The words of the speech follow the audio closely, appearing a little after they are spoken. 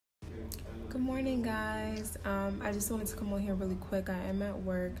Good morning, guys. I just wanted to come on here really quick. I am at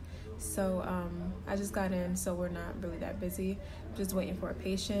work, so I just got in, so we're not really that busy. Just waiting for a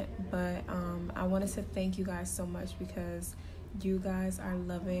patient, but I wanted to thank you guys so much because you guys are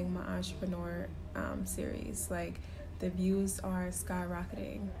loving my entrepreneur series. Like, the views are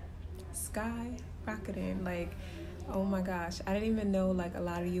skyrocketing. Like, oh my gosh, I didn't even know like a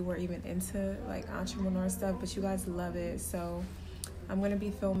lot of you were even into like entrepreneur stuff, but you guys love it. So I'm gonna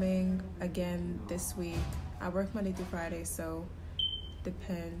be filming again this week. I work Monday through Friday, so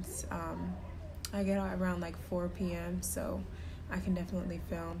depends. I get out around like 4 p.m., so I can definitely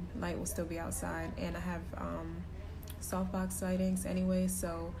film. Light will still be outside, and I have softbox lightings anyway,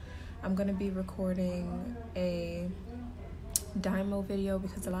 so I'm gonna be recording a Dymo video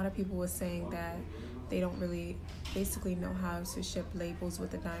because a lot of people were saying that they don't really basically know how to ship labels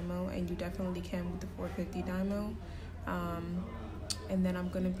with the Dymo, and you definitely can with the 450 Dymo. And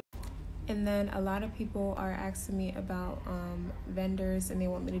then a lot of people are asking me about vendors, and they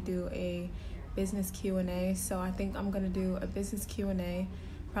want me to do a business Q&A. So I think I'm gonna do a business Q&A.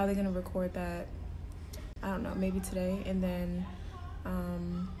 Probably gonna record that, I don't know, maybe today. And then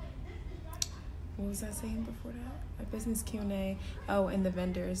what was I saying before that? A business Q&A. Oh, and the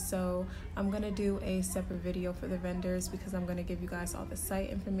vendors. So I'm gonna do a separate video for the vendors because I'm gonna give you guys all the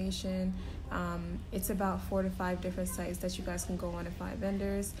site information. It's about 4 to 5 different sites that you guys can go on and find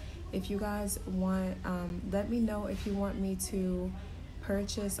vendors. If you guys want, let me know if you want me to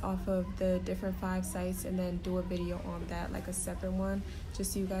purchase off of the different 5 sites and then do a video on that, like a separate one,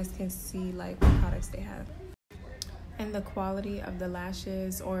 just so you guys can see like what products they have and the quality of the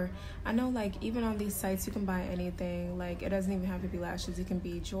lashes. Or I know like even on these sites you can buy anything. Like, it doesn't even have to be lashes. It can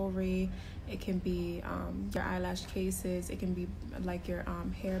be jewelry, it can be your eyelash cases, it can be like your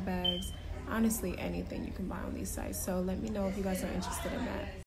hair bags. Honestly, anything you can buy on these sites. So let me know if you guys are interested in that.